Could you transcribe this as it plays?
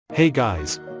Hey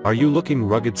guys, are you looking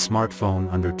rugged smartphone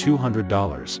under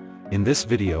 $200? In this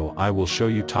video I will show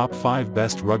you top 5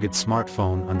 best rugged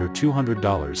smartphone under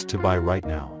 $200 to buy right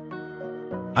now.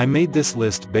 I made this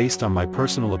list based on my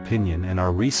personal opinion and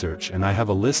our research, and I have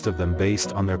a list of them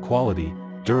based on their quality,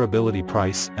 durability,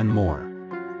 price, and more.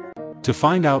 To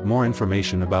find out more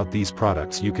information about these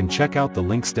products you can check out the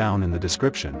links down in the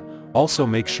description. Also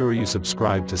make sure you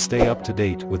subscribe to stay up to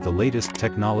date with the latest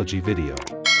technology video.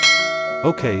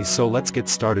 Okay, so let's get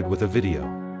started with a video.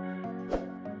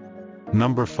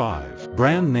 Number 5.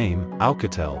 Brand name,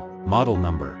 Oukitel, model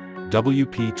number,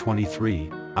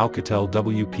 WP23. Oukitel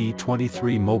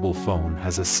WP23 mobile phone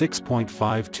has a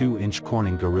 6.52-inch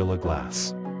Corning Gorilla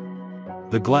Glass.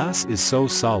 The glass is so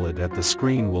solid that the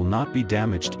screen will not be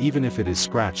damaged even if it is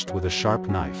scratched with a sharp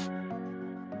knife.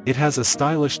 It has a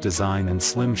stylish design and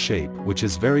slim shape which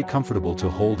is very comfortable to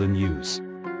hold and use.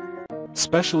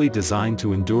 Specially designed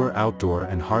to endure outdoor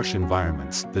and harsh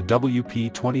environments, the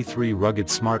WP23 rugged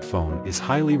smartphone is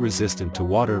highly resistant to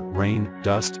water, rain,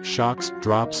 dust, shocks,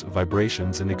 drops,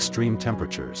 vibrations and extreme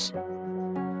temperatures.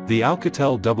 The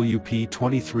Oukitel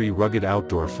WP23 rugged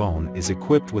outdoor phone is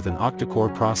equipped with an octa-core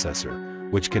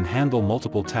processor, which can handle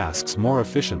multiple tasks more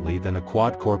efficiently than a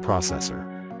quad-core processor.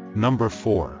 Number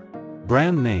 4.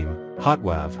 Brand name,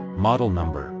 HOTWAV, model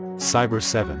number, Cyber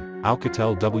 7.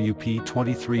 Oukitel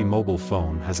WP23 mobile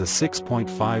phone has a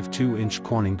 6.52-inch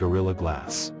Corning Gorilla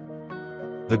Glass.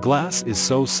 The glass is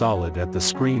so solid that the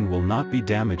screen will not be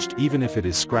damaged even if it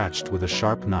is scratched with a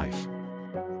sharp knife.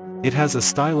 It has a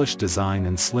stylish design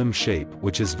and slim shape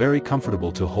which is very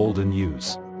comfortable to hold and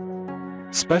use.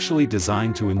 Specially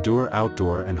designed to endure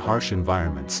outdoor and harsh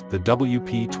environments, the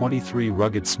WP23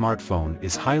 rugged smartphone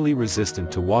is highly resistant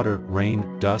to water,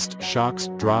 rain, dust, shocks,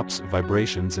 drops,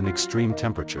 vibrations and extreme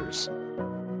temperatures.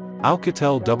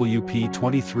 Oukitel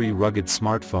WP23 rugged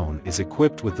smartphone is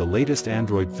equipped with the latest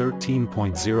Android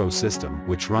 13.0 system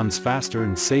which runs faster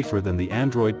and safer than the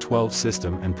Android 12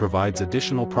 system and provides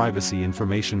additional privacy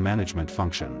information management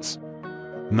functions.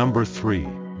 Number 3.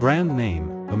 Brand name,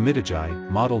 UMIDIGI,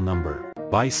 model number,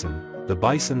 BISON. The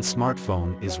BISON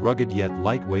smartphone is rugged yet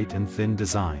lightweight and thin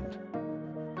designed.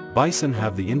 BISON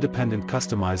have the independent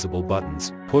customizable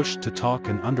buttons, push to talk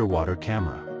and underwater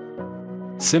camera.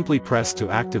 Simply press to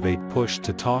activate push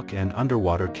to talk and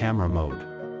underwater camera mode.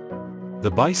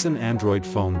 The BISON Android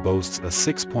phone boasts a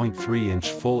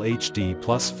 6.3-inch Full HD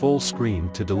plus full screen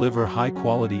to deliver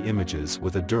high-quality images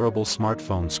with a durable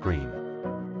smartphone screen.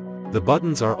 The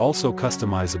buttons are also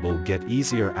customizable, get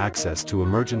easier access to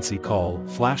emergency call,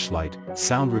 flashlight,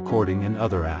 sound recording and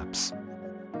other apps.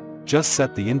 Just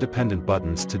set the independent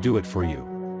buttons to do it for you.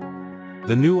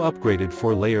 The new upgraded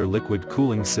 4-layer liquid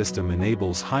cooling system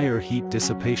enables higher heat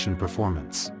dissipation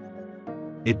performance.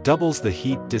 It doubles the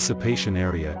heat dissipation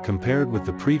area compared with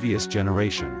the previous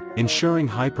generation, ensuring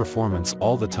high performance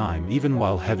all the time even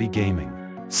while heavy gaming.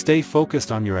 Stay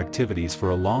focused on your activities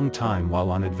for a long time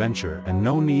while on adventure, and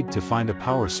no need to find a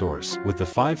power source with the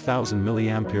 5000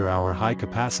 mAh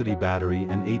high-capacity battery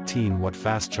and 18-watt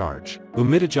fast charge.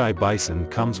 UMIDIGI BISON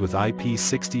comes with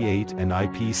IP68 and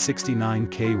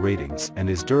IP69K ratings and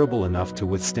is durable enough to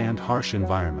withstand harsh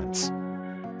environments.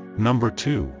 Number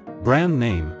 2. Brand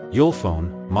name,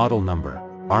 Ulefone, model number,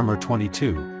 Armor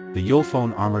 22. The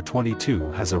Ulefone Armor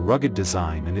 22 has a rugged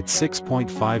design and its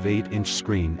 6.58-inch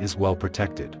screen is well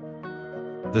protected.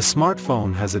 The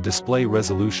smartphone has a display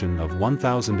resolution of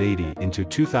 1080 into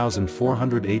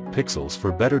 2408 pixels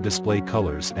for better display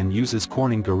colors and uses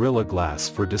Corning Gorilla Glass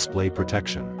for display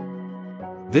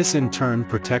protection. This in turn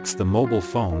protects the mobile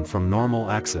phone from normal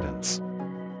accidents.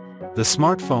 The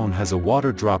smartphone has a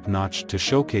water drop notch to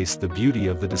showcase the beauty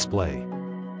of the display.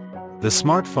 The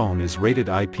smartphone is rated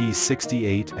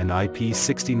IP68 and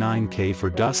IP69K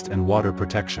for dust and water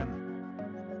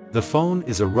protection. The phone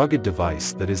is a rugged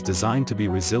device that is designed to be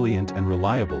resilient and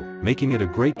reliable, making it a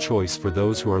great choice for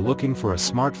those who are looking for a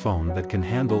smartphone that can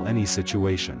handle any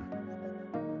situation.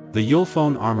 The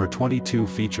Ulefone Armor 22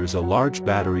 features a large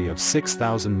battery of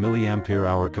 6000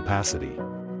 mAh capacity.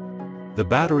 The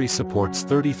battery supports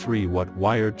 33-watt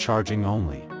wired charging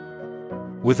only.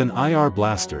 With an IR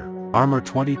blaster, Armor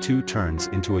 22 turns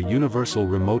into a universal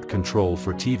remote control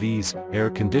for TVs, air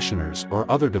conditioners or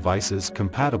other devices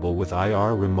compatible with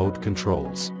IR remote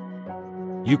controls.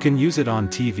 You can use it on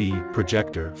TV,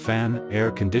 projector, fan,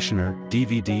 air conditioner,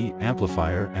 DVD,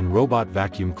 amplifier and robot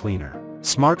vacuum cleaner.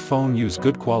 Smartphone use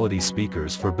good quality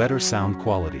speakers for better sound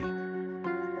quality.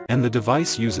 And the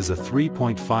device uses a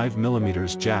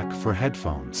 3.5mm jack for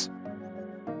headphones.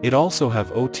 It also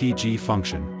have OTG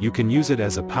function. You can use it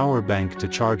as a power bank to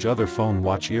charge other phone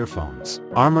watch earphones.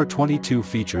 Armor 22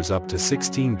 features up to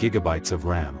 16 GB of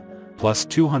RAM, plus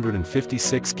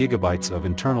 256 GB of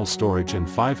internal storage and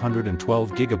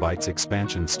 512 GB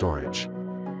expansion storage.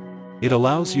 It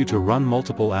allows you to run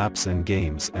multiple apps and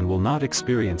games and will not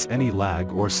experience any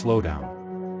lag or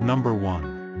slowdown. Number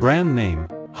 1. Brand name,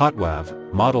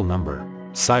 HOTWAV, model number,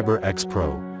 Cyber X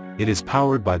Pro. It is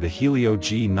powered by the Helio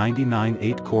G99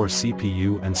 8-core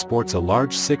CPU and sports a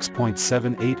large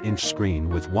 6.78-inch screen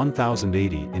with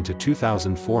 1080 x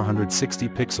 2460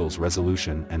 pixels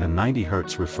resolution and a 90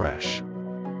 Hz refresh.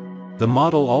 The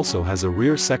model also has a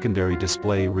rear secondary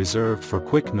display reserved for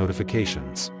quick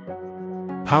notifications.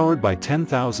 Powered by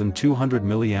 10,200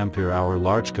 mAh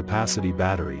large capacity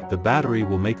battery, the battery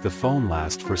will make the phone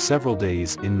last for several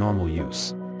days in normal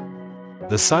use.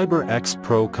 The Cyber X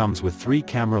Pro comes with 3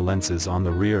 camera lenses on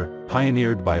the rear,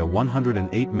 pioneered by a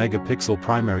 108-megapixel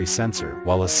primary sensor,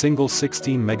 while a single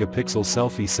 16-megapixel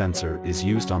selfie sensor is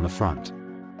used on the front.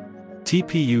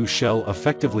 TPU shell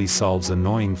effectively solves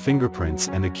annoying fingerprints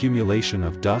and accumulation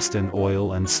of dust and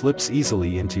oil and slips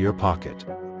easily into your pocket.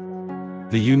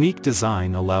 The unique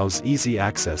design allows easy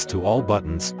access to all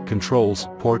buttons, controls,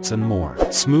 ports and more.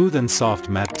 Smooth and soft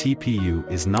matte TPU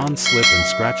is non-slip and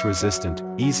scratch resistant,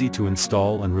 easy to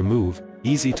install and remove,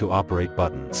 easy to operate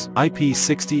buttons.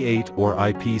 IP68 or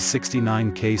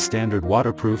IP69K standard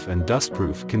waterproof and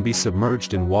dustproof can be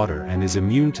submerged in water and is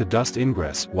immune to dust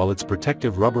ingress, while its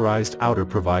protective rubberized outer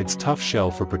provides tough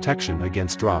shell for protection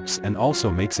against drops and also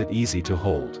makes it easy to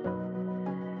hold.